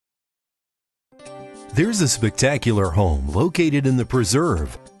There's a spectacular home located in the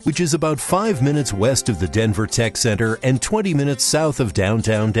Preserve, which is about 5 minutes west of the Denver Tech Center and 20 minutes south of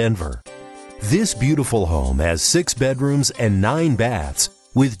downtown Denver. This beautiful home has 6 bedrooms and 9 baths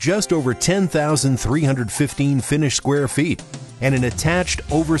with just over 10,315 finished square feet and an attached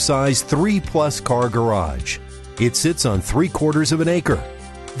oversized 3+ car garage. It sits on 3/4 of an acre.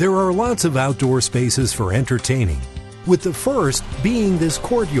 There are lots of outdoor spaces for entertaining, with the first being this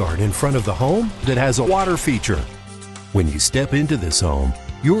courtyard in front of the home that has a water feature. When you step into this home,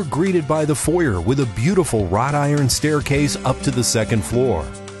 you're greeted by the foyer with a beautiful wrought iron staircase up to the 2nd floor.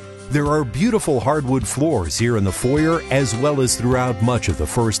 There are beautiful hardwood floors here in the foyer as well as throughout much of the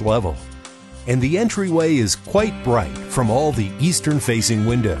 1st level. And the entryway is quite bright from all the eastern-facing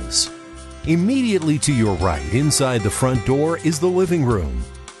windows. Immediately to your right, inside the front door, is the living room.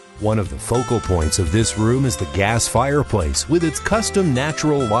 One of the focal points of this room is the gas fireplace with its custom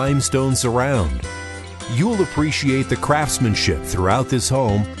natural limestone surround. You'll appreciate the craftsmanship throughout this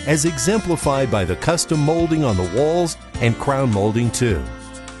home as exemplified by the custom molding on the walls and crown molding too.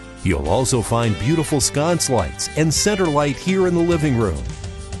 You'll also find beautiful sconce lights and center light here in the living room.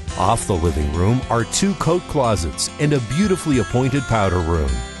 Off the living room are 2 coat closets and a beautifully appointed powder room.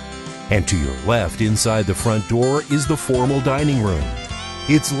 And to your left inside the front door is the formal dining room.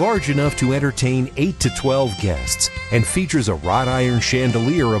 It's large enough to entertain 8 to 12 guests and features a wrought iron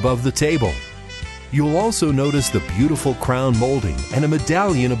chandelier above the table. You'll also notice the beautiful crown molding and a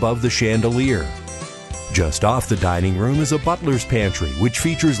medallion above the chandelier. Just off the dining room is a butler's pantry, which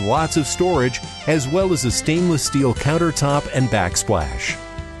features lots of storage as well as a stainless steel countertop and backsplash.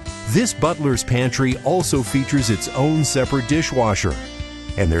 This butler's pantry also features its own separate dishwasher,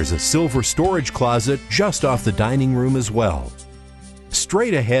 and there's a silver storage closet just off the dining room as well.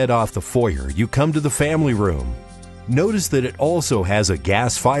 Straight ahead off the foyer, you come to the family room. Notice that it also has a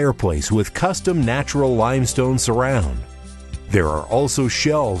gas fireplace with custom natural limestone surround. There are also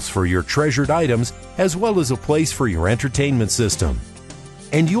shelves for your treasured items as well as a place for your entertainment system.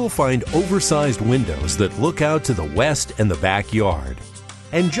 And you'll find oversized windows that look out to the west and the backyard.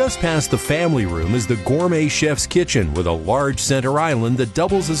 And just past the family room is the gourmet chef's kitchen with a large center island that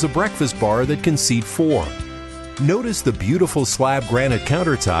doubles as a breakfast bar that can seat 4. Notice the beautiful slab granite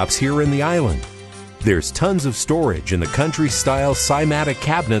countertops here in the island. There's tons of storage in the country-style cymatic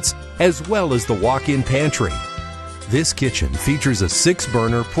cabinets as well as the walk-in pantry. This kitchen features a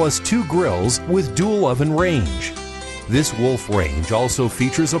 6-burner plus 2 grills with dual oven range. This Wolf range also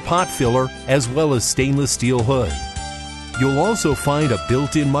features a pot filler as well as stainless steel hood. You'll also find a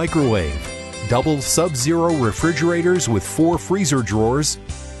built-in microwave, double sub-zero refrigerators with 4 freezer drawers,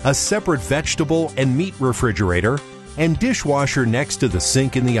 a separate vegetable and meat refrigerator, and dishwasher next to the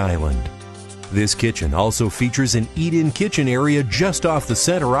sink in the island. This kitchen also features an eat-in kitchen area just off the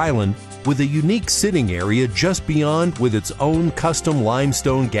center island with a unique sitting area just beyond with its own custom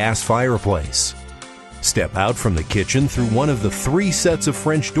limestone gas fireplace. Step out from the kitchen through one of the 3 sets of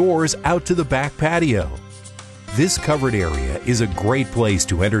French doors out to the back patio. This covered area is a great place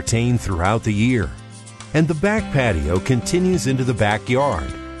to entertain throughout the year. And the back patio continues into the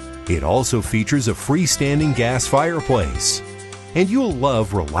backyard. It also features a freestanding gas fireplace. And you'll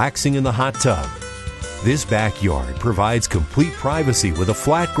love relaxing in the hot tub. This backyard provides complete privacy with a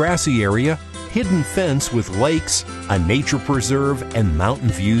flat grassy area, hidden fence with lakes, a nature preserve, and mountain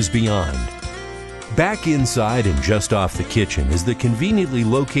views beyond. Back inside and just off the kitchen is the conveniently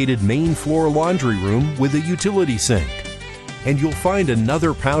located main floor laundry room with a utility sink. And you'll find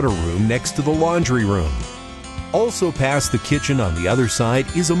another powder room next to the laundry room. Also past the kitchen on the other side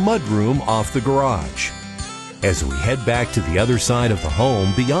is a mud room off the garage. As we head back to the other side of the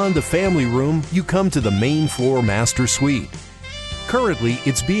home, beyond the family room, you come to the main floor master suite. Currently,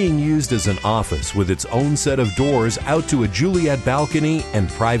 it's being used as an office with its own set of doors out to a Juliet balcony and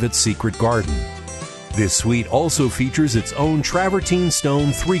private secret garden. This suite also features its own travertine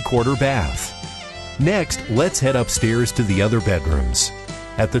stone 3/4 bath. Next, let's head upstairs to the other bedrooms.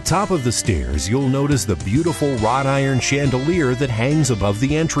 At the top of the stairs, you'll notice the beautiful wrought iron chandelier that hangs above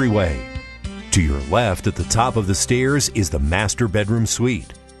the entryway. To your left at the top of the stairs is the master bedroom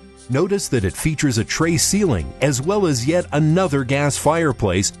suite. Notice that it features a tray ceiling as well as yet another gas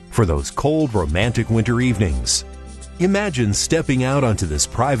fireplace for those cold, romantic winter evenings. Imagine stepping out onto this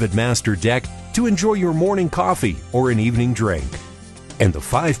private master deck to enjoy your morning coffee or an evening drink. And the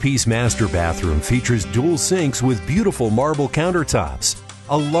 5-piece master bathroom features dual sinks with beautiful marble countertops,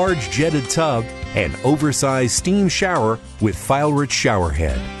 a large jetted tub, and oversized steam shower with file-rich shower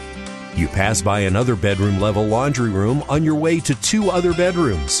head. You pass by another bedroom-level laundry room on your way to 2 other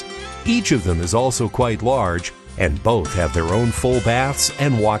bedrooms. Each of them is also quite large, and both have their own full baths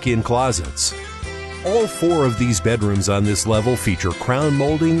and walk-in closets. All 4 of these bedrooms on this level feature crown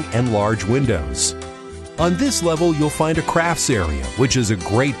molding and large windows. On this level, you'll find a crafts area, which is a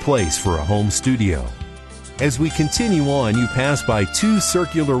great place for a home studio. As we continue on, you pass by 2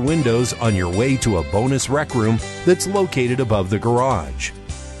 circular windows on your way to a bonus rec room that's located above the garage.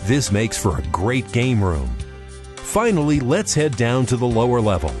 This makes for a great game room. Finally, let's head down to the lower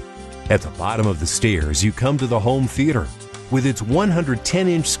level. At the bottom of the stairs, you come to the home theater. With its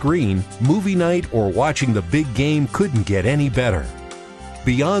 110-inch screen, movie night or watching the big game couldn't get any better.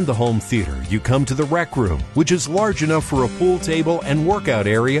 Beyond the home theater, you come to the rec room, which is large enough for a pool table and workout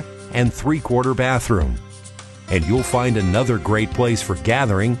area and 3/4 bathroom. And you'll find another great place for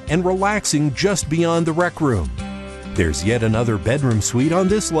gathering and relaxing just beyond the rec room. There's yet another bedroom suite on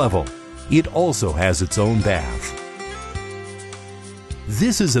this level. It also has its own bath.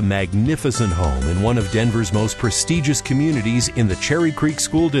 This is a magnificent home in one of Denver's most prestigious communities in the Cherry Creek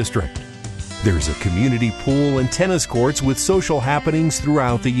School District. There's a community pool and tennis courts with social happenings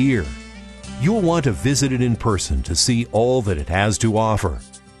throughout the year. You'll want to visit it in person to see all that it has to offer.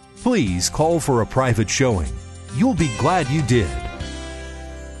 Please call for a private showing. You'll be glad you did.